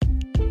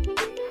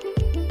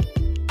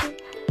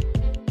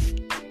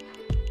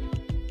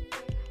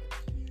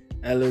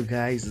Hello,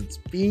 guys. It's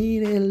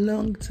been a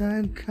long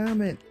time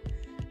coming.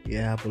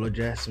 Yeah, I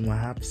apologize for my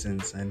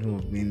absence. I know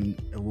I've been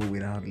away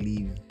without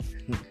leave.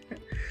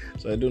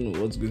 So I don't know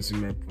what's going to be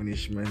my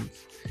punishment.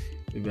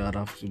 Maybe I'd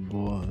have to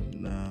go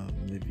on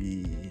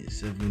maybe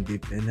 7 day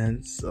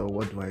penance, or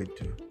what do I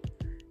do?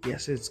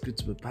 Yes, it's good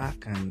to be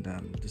back, and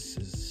this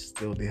is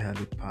still the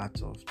early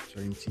part of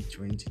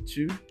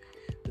 2022.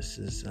 This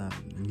is a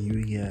new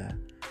year.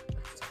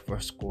 It's the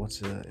first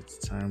quarter. It's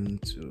time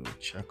to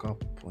check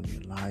up on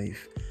your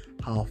life.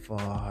 How far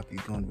have you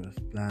gone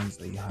with plans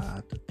that you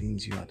had, the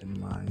things you had in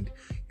mind,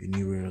 your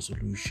new year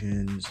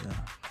resolutions?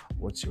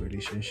 What's your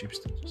relationship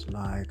status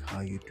like? How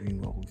are you doing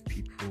well with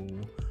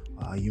people?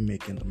 Are you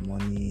making the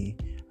money?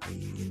 Are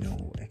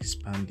you,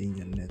 expanding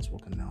your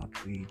network and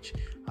outreach?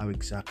 How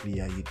exactly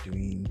are you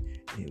doing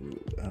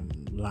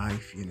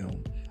life?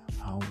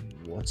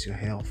 What's your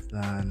health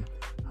plan?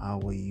 How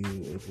are you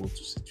able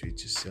to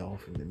situate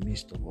yourself in the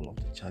midst of all of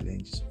the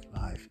challenges of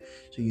life?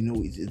 So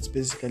it's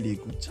basically a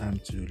good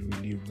time to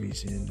really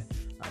reason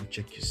and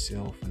check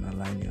yourself and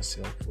align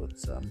yourself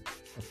with the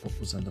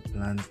purpose and the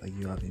plans that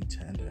you have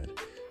intended.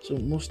 So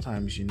most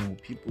times,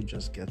 people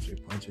just get to a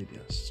point where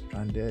they're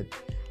stranded,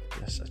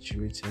 they're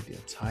saturated, they're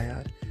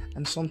tired,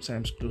 and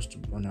sometimes close to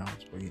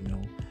burnout. But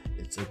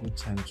it's a good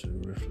time to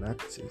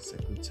reflect. It's a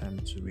good time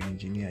to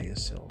re-engineer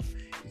yourself.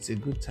 It's a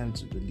good time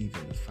to believe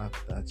in the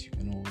fact that you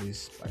can always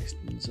spice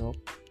things up.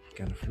 You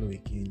can flow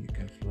again. You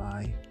can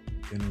fly.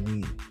 You can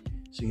win.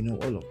 So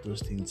all of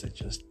those things are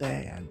just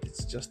there, and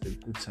it's just a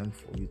good time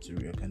for you to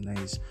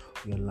reorganize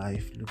your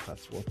life. Look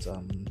at what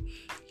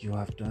you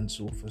have done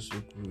so far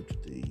so good,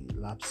 the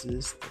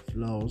lapses, the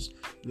flaws.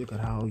 Look at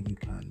how you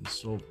can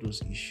solve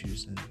those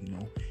issues,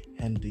 and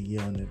end the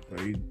year on a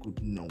very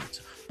good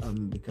note.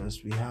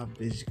 Because we have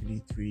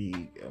basically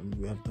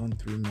we have done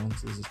 3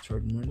 months as a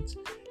third month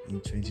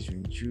in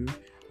 2022,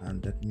 and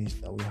that means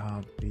that we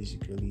have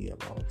basically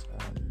about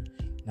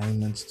 9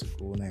 months to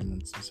go, 9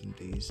 months and some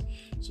days.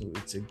 So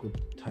it's a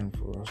good time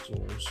for us to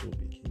also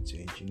begin to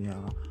engineer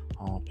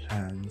our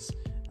plans,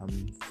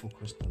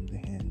 focused on the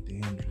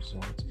end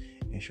result,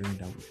 ensuring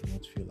that we do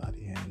not fail at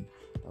the end,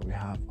 that we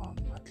have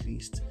at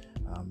least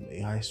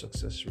a high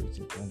success rate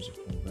in terms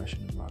of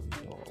conversion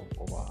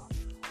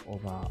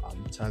of our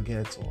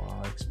targets or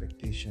our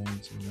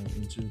expectations,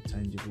 into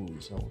tangible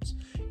results.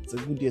 It's a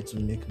good year to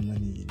make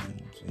money,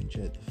 to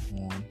enjoy the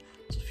fun,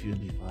 to feel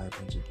the vibe,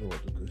 and to do all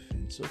the good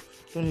things. So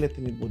don't let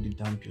anybody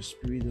damp your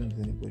spirit. Don't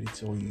let anybody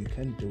tell you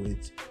can't do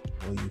it,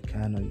 or you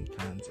can, or you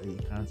can't, or you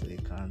can't, or you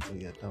can't, or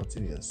you're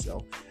doubting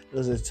yourself.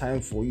 There's a time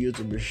for you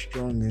to be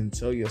strong and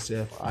tell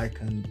yourself, I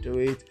can do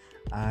it.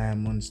 I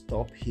am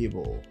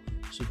unstoppable.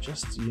 So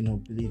just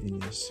believe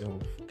in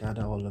yourself.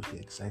 Gather all of the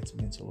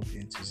excitement, all of the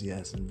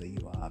enthusiasm that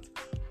you have.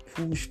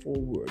 Push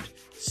forward.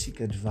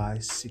 Seek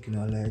advice. Seek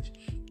knowledge.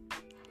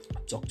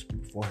 Talk to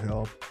people for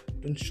help.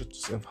 Don't shut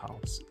yourself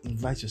out.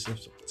 Invite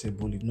yourself to the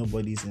table. If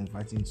nobody is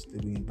inviting you to the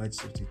table, invite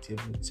yourself to the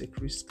table. Take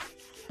risk.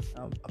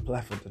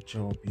 Apply for the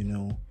job.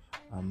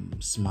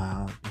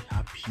 Smile. Be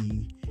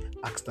happy.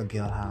 Ask the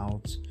girl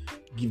out.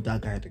 Give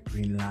that guy the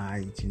green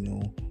light.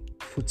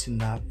 Put in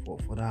that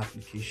for the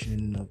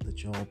application of the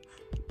job.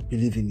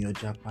 Believe in your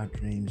jackpot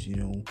dreams.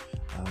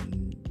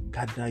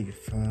 Gather your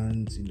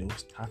funds.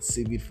 Start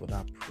saving for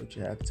that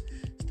project.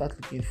 Start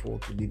looking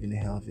forward to living a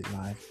healthy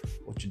life.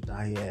 Watch your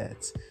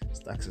diet.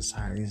 Start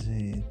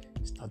exercising.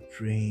 Start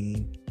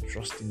praying.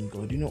 Trusting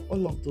God.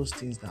 All of those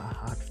things that are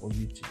hard for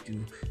you to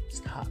do.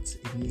 Start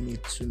a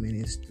minute, 2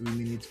 minutes, 3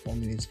 minutes, 4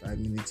 minutes, 5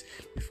 minutes.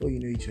 Before you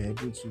know it, you're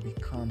able to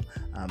become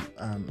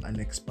an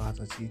expert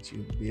at it.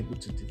 You'll be able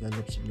to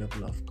develop some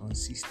level of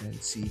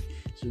consistency.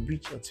 So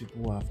reach out to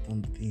people who have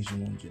done the things you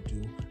want to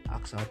do.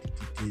 Ask out the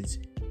details.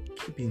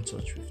 Keep in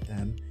touch with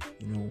them,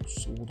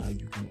 so that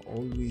you can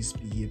always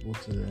be able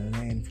to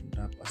learn from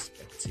that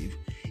perspective.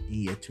 In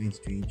year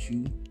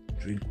 2022,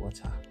 drink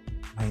water,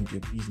 mind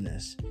your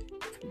business,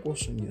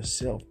 focus on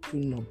yourself. Do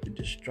not be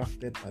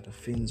distracted by the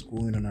things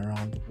going on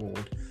around the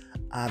world.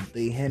 At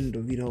the end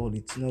of it all,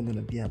 it's not going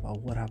to be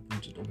about what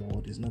happened to the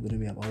world. It's not going to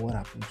be about what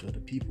happened to other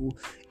people.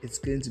 It's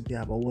going to be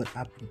about what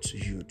happened to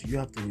you. Do you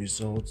have the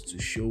results to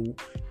show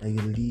that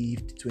you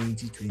lived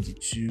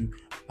 2022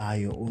 by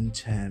your own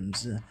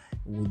terms?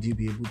 Would you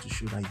be able to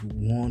show that you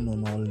won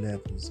on all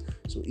levels?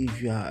 So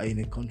if you are in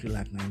a country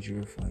like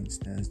Nigeria, for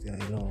instance, there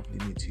are a lot of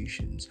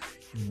limitations.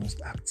 You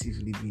must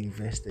actively be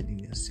invested in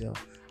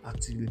yourself,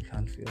 actively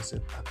plan for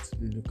yourself,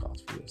 actively look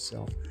out for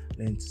yourself,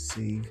 learn to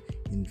save,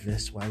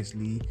 invest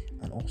wisely,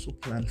 and also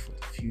plan for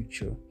the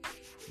future.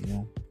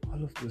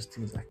 All of those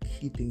things are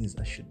key things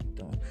that should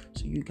be done.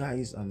 So you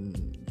guys,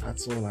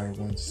 that's all I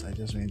want to say. I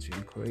just want to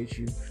encourage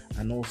you,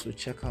 and also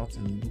check out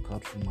and look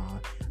out for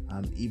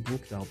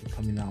ebook that will be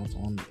coming out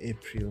on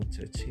April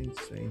 13th,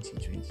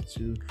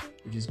 2022,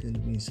 which is going to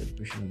be in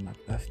celebration of my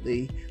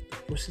birthday. The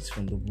proceeds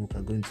from the book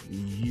are going to be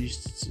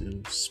used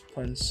to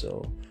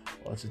sponsor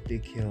or to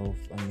take care of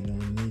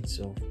needs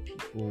of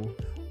people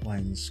who are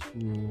in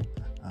school,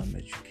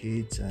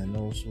 educate, and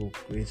also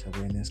create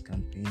awareness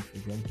campaign for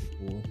young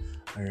people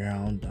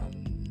around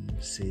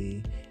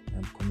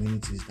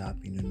communities that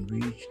have been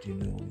enriched,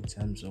 in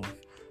terms of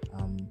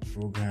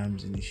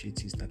programs,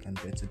 initiatives that can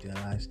better their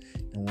lives.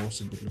 And we'll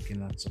also be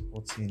looking at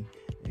supporting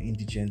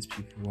indigent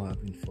people who have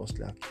been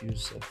falsely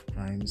accused of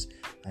crimes,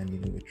 and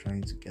we're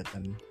trying to get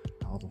them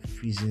out of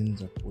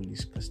prisons or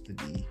police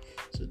custody.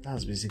 So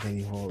that's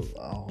basically all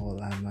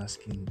I'm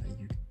asking that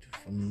you do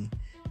for me.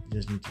 You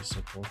just need to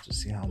support to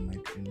see how my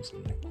dreams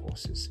and my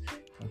courses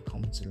can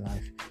come to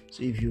life.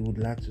 So if you would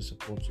like to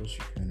support us,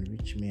 you can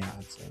reach me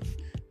at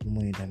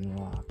Money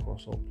Damiwa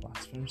across all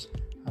platforms,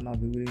 and I'll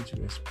be willing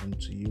to respond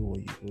to you. Or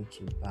you go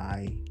to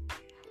buy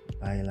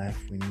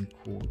life winning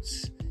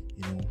quotes,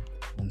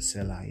 on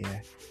Seller,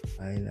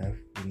 buy life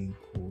winning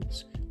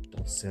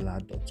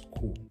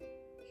quotes.seller.co.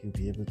 You'll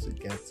be able to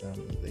get the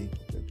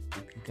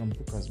book. You can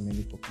book as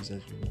many copies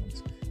as you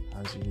want,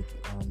 as you would,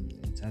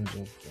 in terms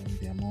of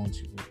the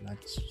amount you would like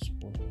to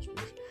support us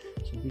with.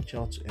 So reach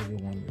out to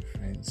everyone, your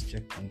friends,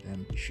 check on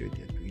them, be sure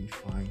they're doing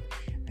fine.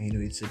 And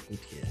it's a good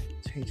year.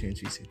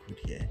 2022 is a good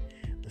year.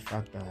 The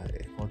fact that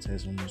a quarter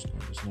is almost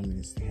gone does not mean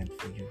it's the end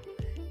for you.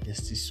 There's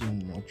still so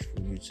much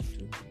for you to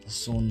do. The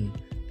sun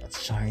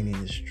that's shining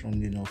is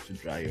strong enough to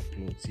dry your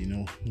clothes.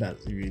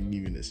 That's if you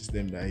live in a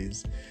system that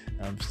is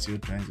still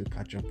trying to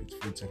catch up with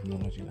food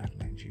technology like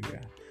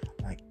Nigeria.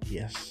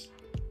 Yes,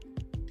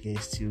 there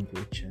is still a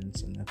great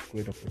chance and a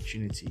great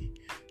opportunity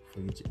for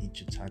you to hit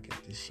your target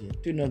this year.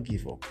 Do not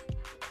give up.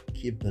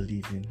 Keep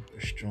believing. Be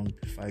strong,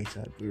 be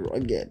fighter, be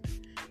rugged,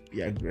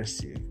 be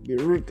aggressive, be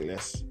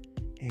ruthless.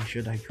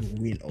 Ensure that you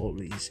win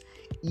always.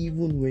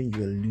 Even when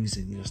you are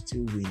losing, you're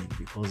still winning,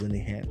 because in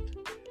the end,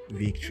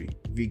 victory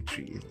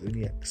is the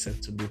only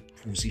acceptable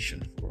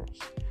position for us.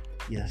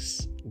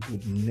 Yes, we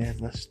would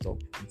never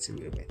stop until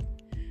we win.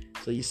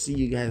 So see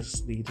you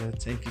guys later.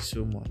 Thank you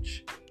so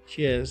much.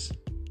 Cheers.